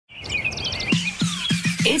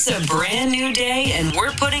It's a brand new day, and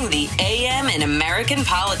we're putting the AM in American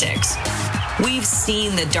politics. We've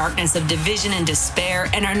seen the darkness of division and despair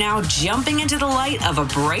and are now jumping into the light of a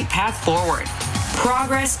bright path forward.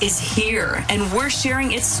 Progress is here, and we're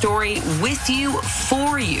sharing its story with you,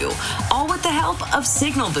 for you, all with the help of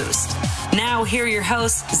Signal Boost. Now, here are your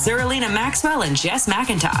hosts, Zerlina Maxwell and Jess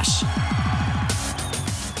McIntosh.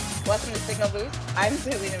 Welcome to Signal Boost. I'm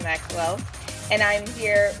Zerlina Maxwell, and I'm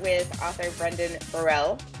here with author Brendan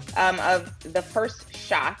Burrell of The First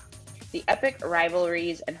Shot, The Epic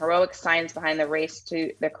Rivalries and Heroic Science Behind the Race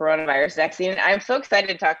to the Coronavirus Vaccine. I'm so excited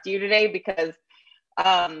to talk to you today because,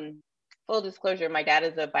 full disclosure, my dad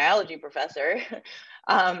is a biology professor.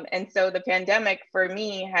 And so the pandemic for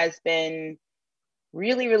me has been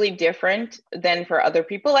really, really different than for other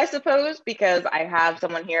people, I suppose, because I have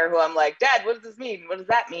someone here who I'm like, Dad, what does this mean? What does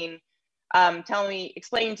that mean?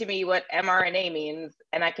 Explain to me what mRNA means,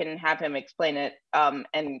 and I can have him explain it.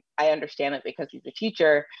 And I understand it because he's a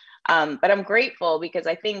teacher. But I'm grateful because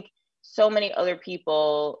I think so many other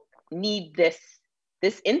people need this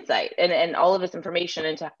insight and all of this information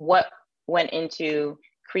into what went into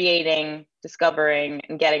creating, discovering,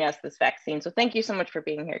 and getting us this vaccine. So thank you so much for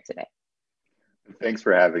being here today. Thanks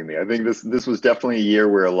for having me. I think this was definitely a year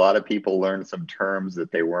where a lot of people learned some terms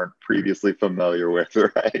that they weren't previously familiar with,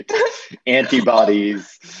 right?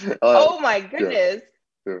 Antibodies. Oh my goodness.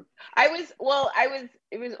 Yeah. It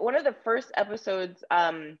was one of the first episodes.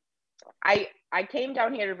 I came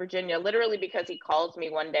down here to Virginia literally because he calls me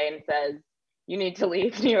one day and says, you need to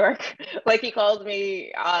leave New York. Like he called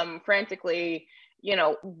me frantically,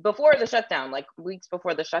 before the shutdown, like weeks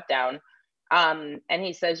before the shutdown. And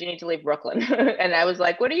he says, you need to leave Brooklyn. And I was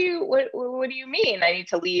like, what do you mean I need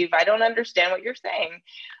to leave? I don't understand what you're saying.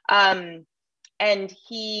 And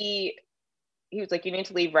he was like, you need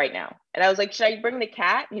to leave right now. And I was like, should I bring the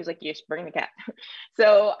cat? And he was like, yes, bring the cat.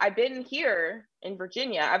 So I've been here in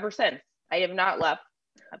Virginia ever since. I have not left.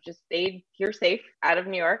 I've just stayed here safe out of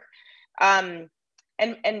New York. And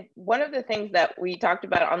one of the things that we talked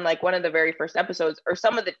about on like one of the very first episodes are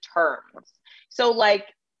some of the terms. So like,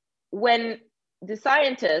 when the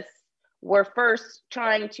scientists were first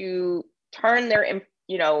trying to turn their,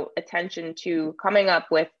 attention to coming up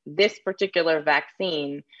with this particular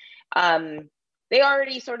vaccine, they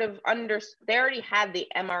already they already had the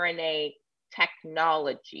mRNA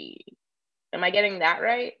technology. Am I getting that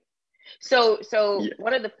right? So yeah.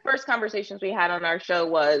 One of the first conversations we had on our show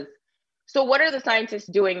was, so what are the scientists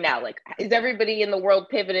doing now? Like, is everybody in the world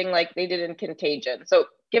pivoting like they did in Contagion? So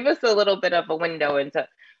give us a little bit of a window into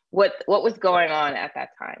what was going on at that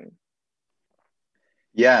time.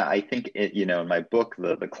 Yeah, I think in my book,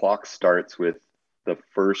 the clock starts with the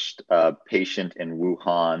first patient in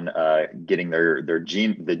Wuhan getting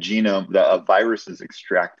the virus is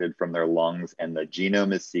extracted from their lungs and the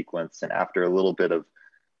genome is sequenced. And after a little bit of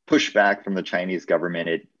pushback from the Chinese government,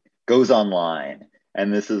 it goes online.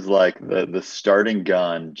 And this is like the starting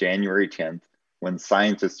gun, January 10th. When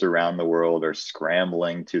scientists around the world are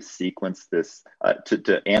scrambling to sequence this,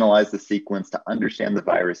 to analyze the sequence, to understand the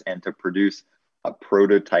virus, and to produce a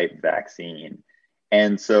prototype vaccine.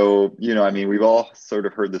 And so, we've all sort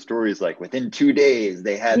of heard the stories like within 2 days,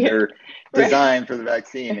 they had their design for the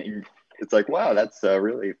vaccine. And it's like, wow, that's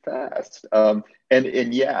really fast. And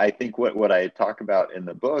yeah, I think what I talk about in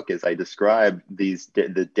the book is I describe the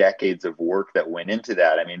decades of work that went into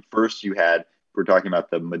that. I mean, first we're talking about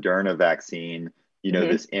the Moderna vaccine,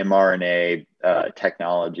 this mRNA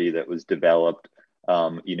technology that was developed,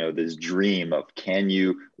 this dream of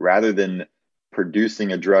rather than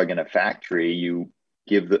producing a drug in a factory, you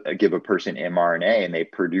give a person mRNA and they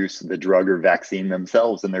produce the drug or vaccine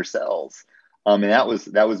themselves in their cells. And that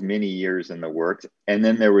was many years in the works. And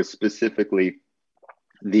then there was specifically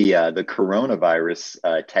the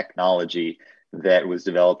coronavirus technology that was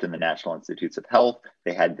developed in the National Institutes of Health.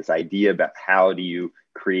 They had this idea about how do you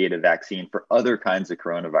create a vaccine for other kinds of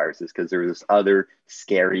coronaviruses, because there was this other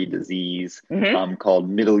scary disease called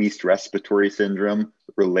Middle East Respiratory Syndrome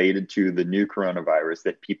related to the new coronavirus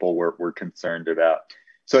that people were concerned about.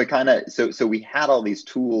 So so we had all these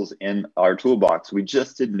tools in our toolbox. We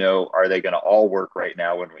just didn't know, are they going to all work right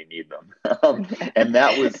now when we need them? And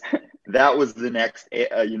that was the next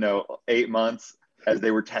 8 months as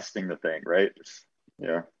they were testing the thing, right?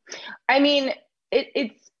 Yeah. I mean,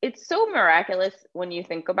 it's so miraculous when you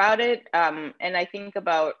think about it. And I think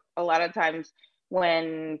about a lot of times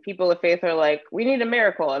when people of faith are like, we need a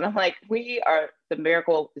miracle. And I'm like, the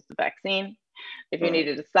miracle is the vaccine. If you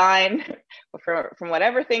needed a sign from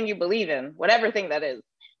whatever thing you believe in, whatever thing that is,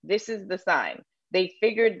 this is the sign. They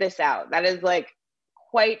figured this out. That is like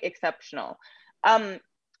quite exceptional.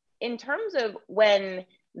 in terms of when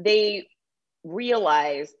they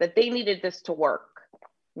realized that they needed this to work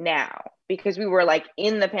now, because we were like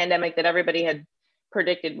in the pandemic that everybody had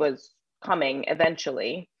predicted was coming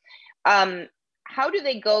eventually, how do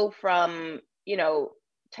they go from, you know,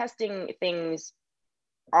 testing things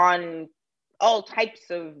on all types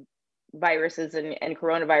of viruses and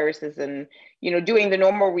coronaviruses and, you know, doing the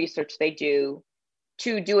normal research they do,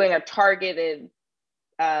 to doing a targeted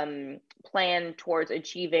plan towards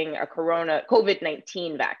achieving a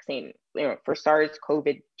COVID-19 vaccine, you know, for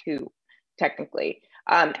SARS-CoV-2 technically?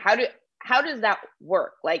 How does that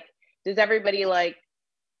work? Like, does everybody like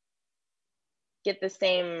get the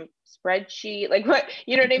same spreadsheet? Like, what,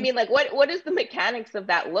 you know what I mean? Like, what does the mechanics of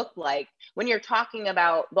that look like when you're talking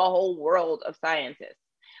about the whole world of scientists,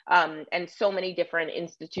 and so many different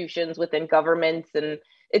institutions within governments, and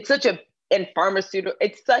it's such a, and pharmaceutical,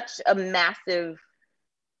 it's such a massive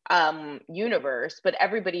universe, but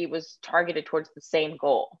everybody was targeted towards the same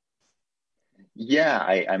goal. Yeah,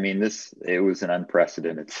 I mean, it was an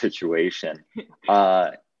unprecedented situation.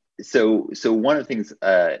 So one of the things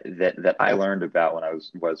that I learned about when I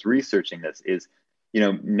was researching this is, you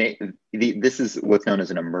know, this is what's known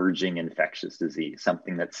as an emerging infectious disease,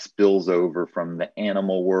 something that spills over from the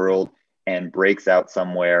animal world and breaks out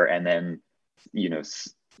somewhere, and then, you know,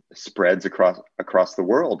 spreads across the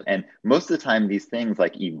world. And most of the time, these things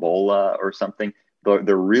like Ebola or something,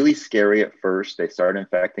 they're really scary at first. They start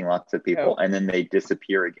infecting lots of people, and then they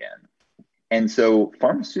disappear again. And so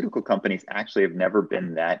pharmaceutical companies actually have never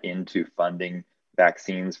been that into funding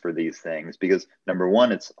vaccines for these things, because number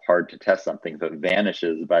one, it's hard to test something that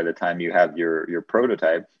vanishes by the time you have your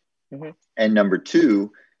prototype. Mm-hmm. And number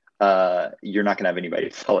two, you're not going to have anybody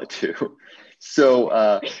to sell it to.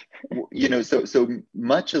 So, you know, so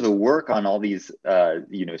much of the work on all these,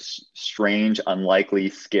 you know, strange, unlikely,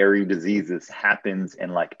 scary diseases happens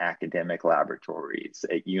in like academic laboratories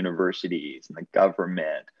at universities and the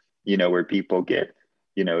government, you know, where people get,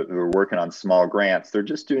 you know, who are working on small grants. They're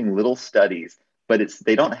just doing little studies, but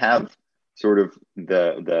they don't have sort of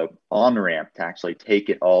the on-ramp to actually take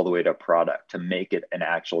it all the way to a product, to make it an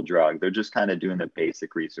actual drug. They're just kind of doing the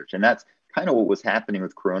basic research. And that's kind of what was happening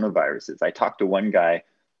with coronaviruses. I talked to one guy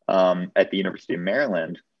at the University of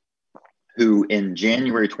Maryland who in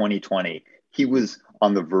January 2020, he was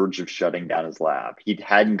on the verge of shutting down his lab. He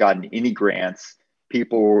hadn't gotten any grants.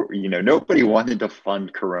 People, you know, nobody wanted to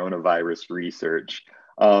fund coronavirus research.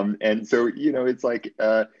 And so, you know, it's like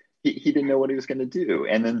he didn't know what he was going to do.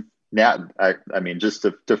 And then now, I mean, just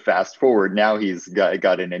to fast forward, now he's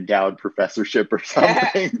got an endowed professorship or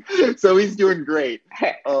something. So he's doing great.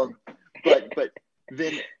 But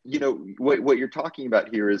then, you know, what you're talking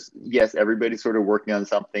about here is, yes, everybody's sort of working on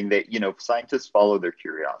something that, you know, scientists follow their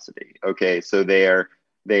curiosity. Okay, so they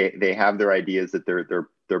have their ideas that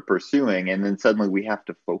they're pursuing, and then suddenly we have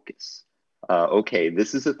to focus. Okay,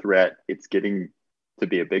 this is a threat. It's getting to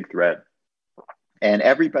be a big threat. And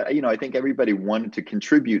everybody, you know, I think everybody wanted to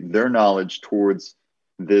contribute their knowledge towards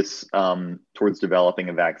this, towards developing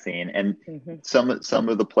a vaccine. And mm-hmm. some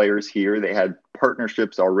of the players here, they had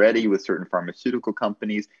partnerships already with certain pharmaceutical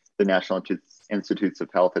companies. The National Institutes of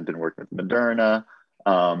Health had been working with Moderna.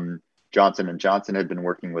 Johnson & Johnson had been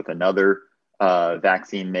working with another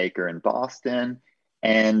vaccine maker in Boston.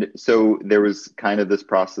 And so there was kind of this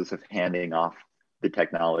process of handing off the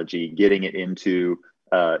technology, getting it into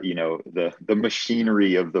you know, the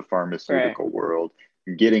machinery of the pharmaceutical right. world,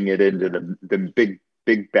 getting it into the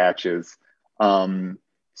big batches.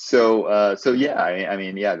 So yeah, I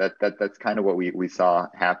mean, yeah, that's kind of what we saw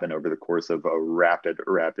happen over the course of a rapid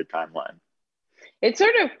timeline. It's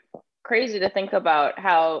sort of crazy to think about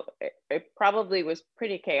how it probably was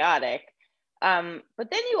pretty chaotic.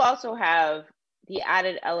 But then you also have the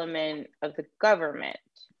added element of the government.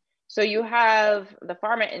 So you have the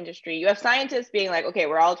pharma industry, you have scientists being like, okay,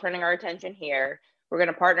 we're all turning our attention here. We're going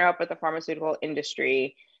to partner up with the pharmaceutical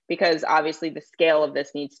industry because obviously the scale of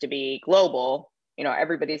this needs to be global. You know,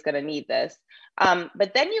 everybody's going to need this.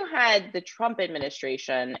 But then you had the Trump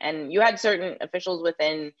administration and you had certain officials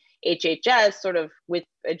within HHS sort of with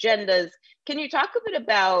agendas. Can you talk a bit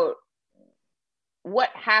about what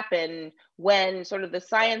happened when sort of the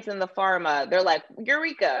science and the pharma, they're like,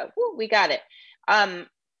 Eureka, woo, we got it.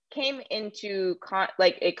 Came into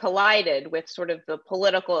like it collided with sort of the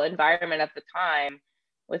political environment at the time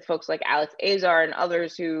with folks like Alex Azar and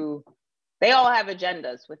others who they all have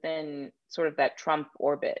agendas within sort of that Trump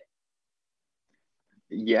orbit.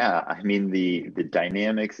 Yeah, I mean, the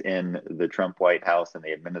dynamics in the Trump White House and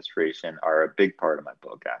the administration are a big part of my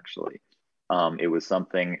book, actually. It was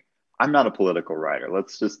something, I'm not a political writer.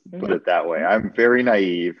 Let's just put it that way. I'm very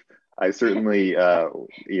naive. I certainly,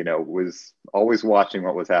 was always watching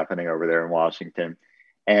what was happening over there in Washington.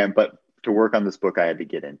 But to work on this book, I had to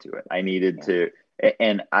get into it. I needed to,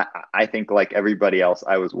 and I think like everybody else,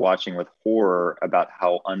 I was watching with horror about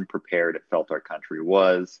how unprepared it felt our country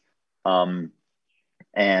was. And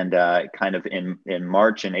kind of in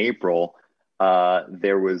March and April,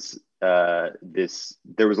 there was a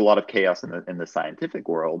lot of chaos in the scientific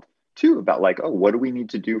world too, about like, oh, what do we need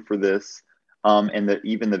to do for this? And that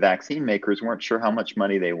even the vaccine makers weren't sure how much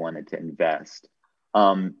money they wanted to invest.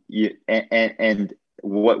 And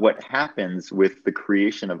what happens with the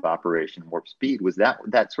creation of Operation Warp Speed was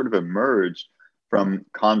that sort of emerged from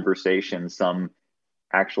conversation. Some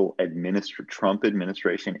actual Trump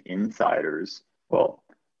administration insiders, well,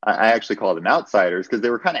 I actually call them outsiders because they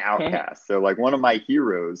were kind of outcasts. So like one of my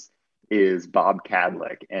heroes is Bob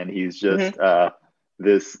Kadlec, and he's just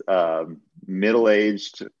this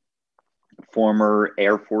middle-aged former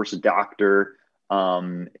Air Force doctor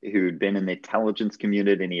who'd been in the intelligence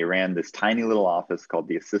community, and he ran this tiny little office called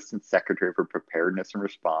the Assistant Secretary for Preparedness and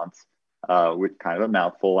Response, with kind of a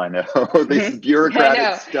mouthful, I know, this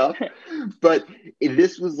bureaucratic stuff. But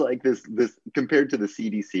this was like this compared to the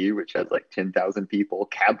CDC, which has like 10,000 people,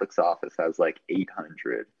 Kadlec's office has like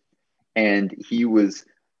 800. And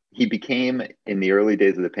he became, in the early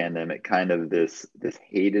days of the pandemic, kind of this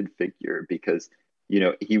hated figure because,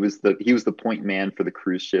 he was the point man for the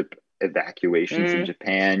cruise ship evacuations in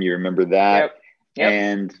Japan. You remember that?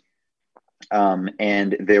 Yep.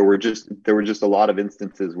 And there were just a lot of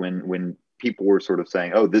instances when people were sort of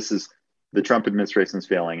saying, oh, this is the Trump administration's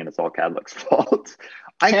failing and it's all Kadlec's fault.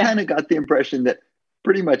 I kind of got the impression that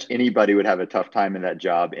pretty much anybody would have a tough time in that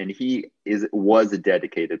job. And he was a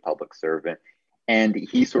dedicated public servant. And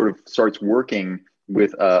he sort of starts working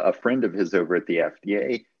with a friend of his over at the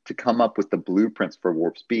FDA to come up with the blueprints for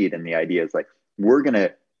Warp Speed. And the idea is like, we're going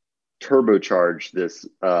to turbocharge this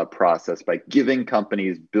process by giving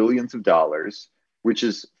companies billions of dollars, which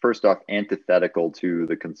is first off antithetical to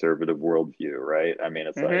the conservative worldview, right? I mean,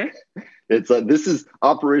 it's like this is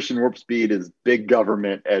Operation Warp Speed is big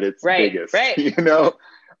government at its biggest,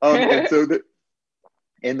 and so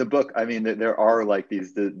in the book, I mean, there are like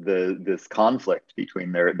this conflict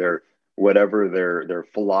between their whatever their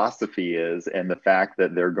philosophy is and the fact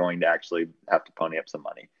that they're going to actually have to pony up some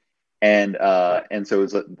money. And so it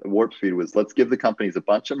was, Warp Speed was, let's give the companies a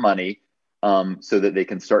bunch of money so that they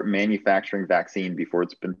can start manufacturing vaccine before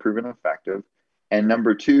it's been proven effective. And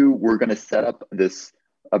number two, we're going to set up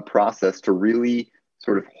a process to really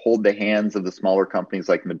sort of hold the hands of the smaller companies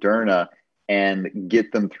like Moderna and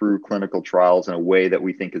get them through clinical trials in a way that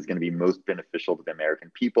we think is going to be most beneficial to the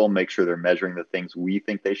American people, make sure they're measuring the things we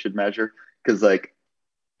think they should measure. Because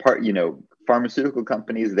pharmaceutical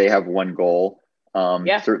companies, they have one goal.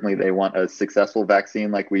 Certainly they want a successful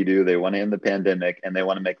vaccine like we do. They want to end the pandemic and they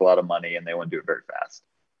want to make a lot of money and they want to do it very fast.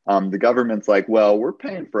 The government's like, well, we're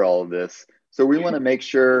paying for all of this. So we want to make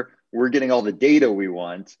sure we're getting all the data we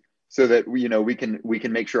want so that we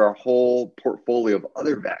can make sure our whole portfolio of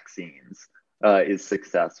other vaccines is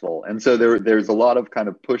successful. And so there's a lot of kind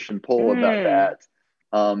of push and pull about that.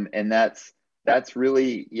 And that's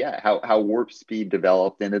really, how Warp Speed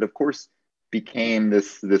developed. And it, of course, became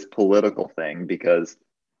this political thing because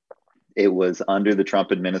it was under the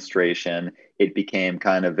Trump administration. It became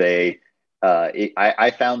kind of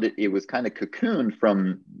I found it was kind of cocooned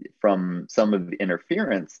from some of the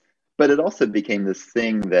interference, but it also became this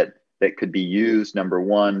thing that could be used, number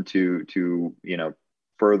one, to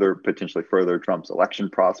potentially further Trump's election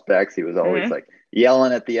prospects. He was always like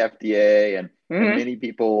yelling at the FDA, and many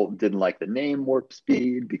people didn't like the name Warp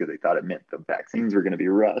Speed because they thought it meant the vaccines were going to be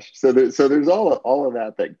rushed. So there's all of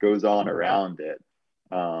that goes on around it.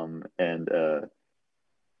 So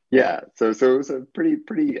it was a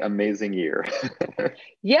pretty amazing year.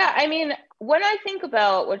 Yeah, I mean, when I think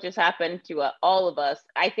about what just happened to all of us,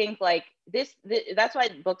 I think like that's why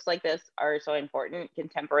books like this are so important,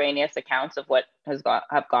 contemporaneous accounts of what has gone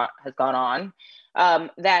on.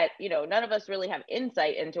 That none of us really have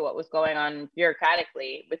insight into what was going on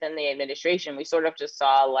bureaucratically within the administration. We sort of just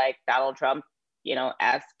saw like Donald Trump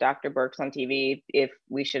ask Dr. Birx on TV if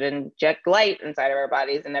we should inject light inside of our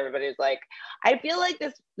bodies, and everybody was like, I feel like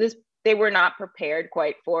this they were not prepared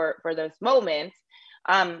quite for this moment.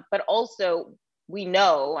 But also we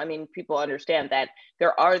know, I mean, people understand that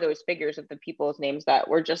there are those figures of the people's names that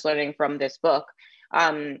we're just learning from this book,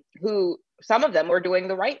 who some of them were doing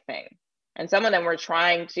the right thing. And some of them were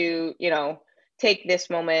trying to, take this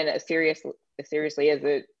moment as seriously as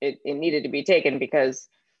it needed to be taken, because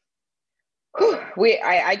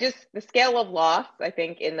the scale of loss, I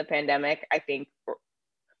think, in the pandemic, I think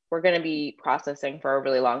we're going to be processing for a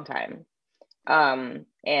really long time. And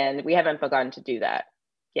we haven't begun to do that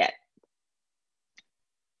yet.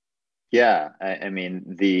 Yeah, I mean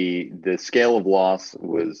the scale of loss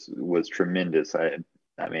was tremendous. I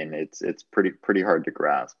mean it's pretty hard to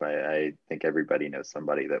grasp. I think everybody knows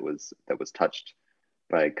somebody that was touched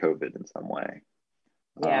by COVID in some way.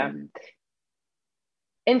 Yeah.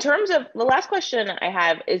 In terms of the last question I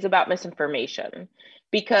have is about misinformation,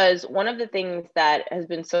 because one of the things that has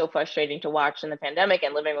been so frustrating to watch in the pandemic,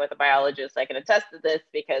 and living with a biologist, I can attest to this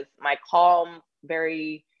because my calm,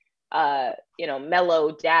 very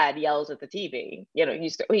mellow dad yells at the TV.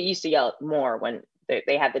 He used to yell more when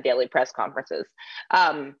they had the daily press conferences.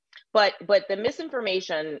 But the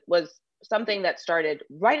misinformation was something that started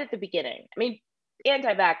right at the beginning. I mean,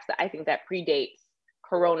 anti-vax, I think that predates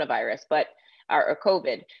coronavirus, or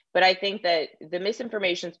COVID. But I think that the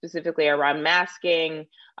misinformation specifically around masking,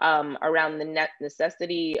 around the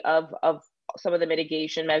necessity of some of the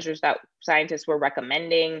mitigation measures that scientists were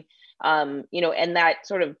recommending, and that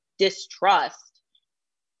sort of distrust,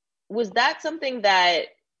 was that something that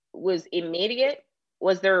was immediate?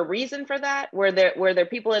 Was there a reason for that? Were there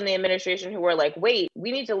people in the administration who were like, wait,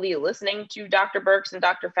 we need to be listening to Dr. Birx and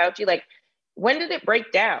Dr. Fauci? Like, when did it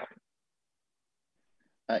break down?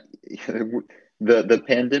 The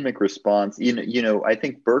pandemic response, I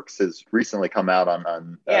think Birx has recently come out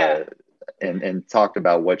on and talked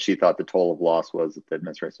about what she thought the toll of loss was at the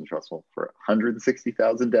administration's responsible for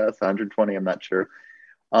 160,000 deaths, 120, I'm not sure.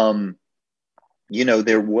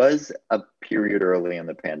 There was a period early in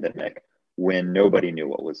the pandemic when nobody knew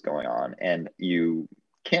what was going on, and you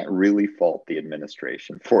can't really fault the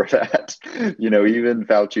administration for that. Even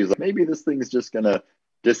Fauci's like, maybe this thing is just gonna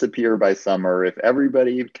disappear by summer if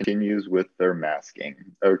everybody continues with their masking,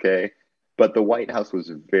 okay? But the White House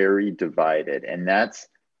was very divided, and that's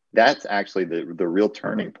actually the real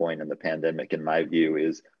turning point in the pandemic, in my view,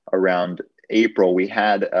 is around April. We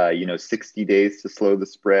had 60 days to slow the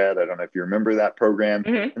spread. I don't know if you remember that program.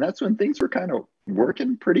 Mm-hmm. And that's when things were kind of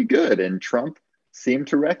working pretty good, and Trump seemed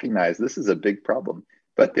to recognize this is a big problem.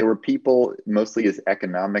 But there were people, mostly his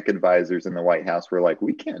economic advisors in the White House, were like,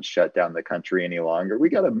 we can't shut down the country any longer. We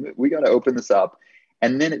gotta open this up.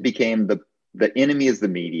 And then it became the enemy is the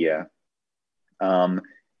media.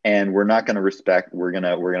 And we're not going to respect. We're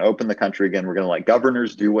gonna open the country again. We're gonna let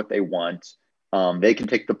governors do what they want. They can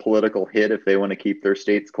take the political hit if they want to keep their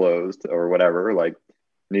states closed or whatever, like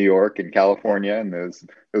New York and California and those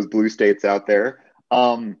blue states out there.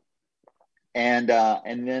 And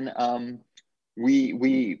then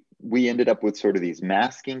we ended up with sort of these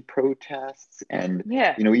masking protests, and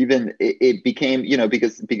even it became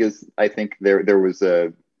because I think there was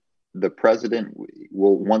the president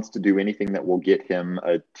wants to do anything that will get him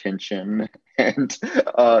attention, and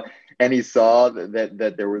he saw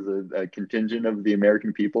that there was a contingent of the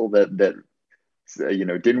American people that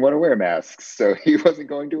didn't want to wear masks, so he wasn't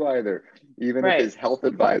going to either. Even if his health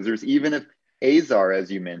advisors, even if Azar, as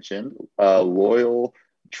you mentioned, semi-loyal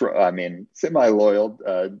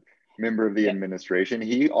member of the administration,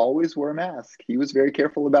 he always wore a mask. He was very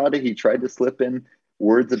careful about it. He tried to slip in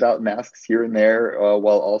words about masks here and there,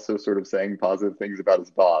 while also sort of saying positive things about his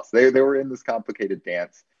boss. They were in this complicated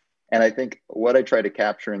dance. And I think what I try to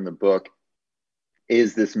capture in the book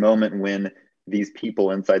is this moment when these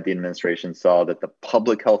people inside the administration saw that the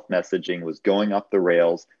public health messaging was going off the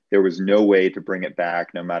rails. There was no way to bring it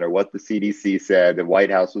back, no matter what the CDC said. The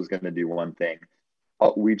White House was going to do one thing.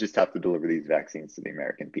 We just have to deliver these vaccines to the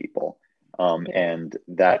American people. And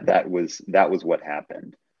that was what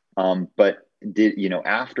happened. But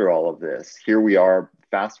after all of this, here we are,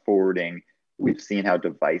 fast forwarding, we've seen how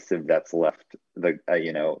divisive that's left the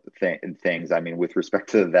things. I mean, with respect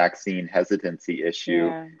to the vaccine hesitancy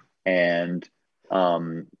issue, and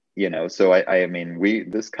so I mean,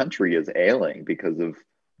 this country is ailing because of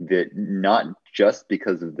not just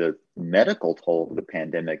because of the medical toll of the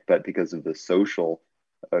pandemic, but because of the social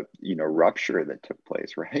rupture that took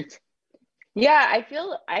place, right? Yeah, I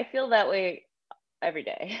feel that way every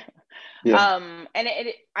day. Yeah. And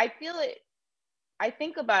I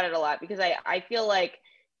think about it a lot, because I feel like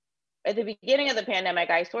at the beginning of the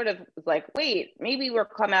pandemic, I sort of was like, wait, maybe we'll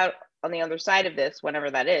come out on the other side of this,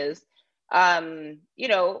 whenever that is,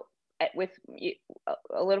 with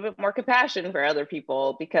a little bit more compassion for other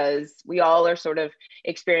people, because we all are sort of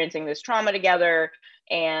experiencing this trauma together.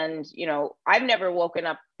 And, I've never woken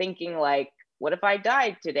up thinking like, what if I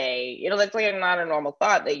died today? That's like not a normal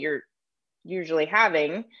thought that you're usually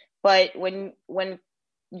having. But when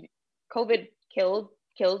COVID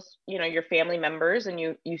kills, your family members, and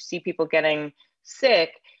you see people getting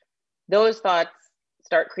sick, those thoughts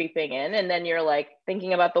start creeping in, and then you're like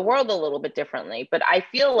thinking about the world a little bit differently. But I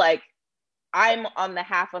feel like I'm on the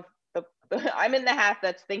half of I'm in the half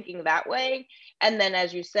that's thinking that way. And then,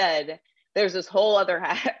 as you said, there's this whole other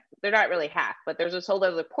half, they're not really half, but there's this whole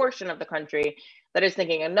other portion of the country that is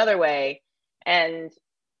thinking another way. And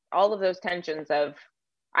all of those tensions have,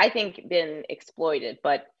 I think, been exploited,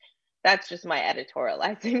 but that's just my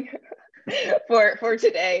editorializing for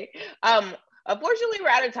today. Unfortunately, we're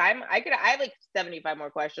out of time. I have like 75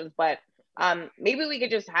 more questions, but maybe we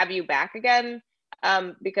could just have you back again,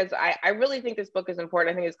 because I really think this book is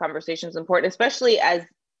important. I think this conversation is important, especially as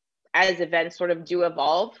events sort of do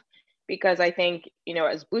evolve, because I think, you know,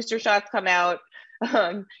 as booster shots come out,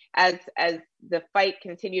 as the fight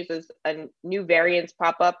continues, as new variants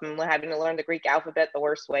pop up and we're having to learn the Greek alphabet the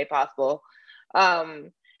worst way possible,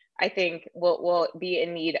 I think we'll be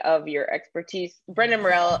in need of your expertise. Brenda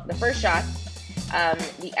Morel, The First Shot,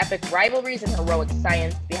 the epic rivalries and heroic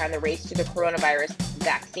science behind the race to the coronavirus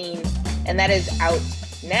vaccine. And that is out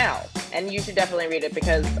now. And you should definitely read it,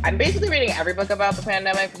 because I'm basically reading every book about the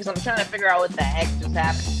pandemic because I'm trying to figure out what the heck just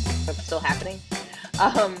happened, what's still happening.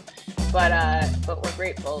 But we're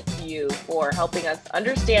grateful to you for helping us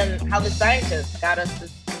understand how the scientists got us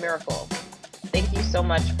this miracle. Thank you so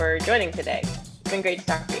much for joining today. It's been great to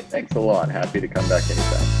talk to you. Thanks a lot. Happy to come back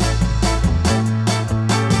anytime.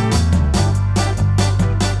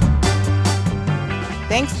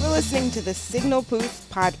 Thanks for listening to the Signal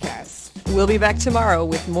Boost podcast. We'll be back tomorrow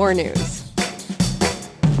with more news.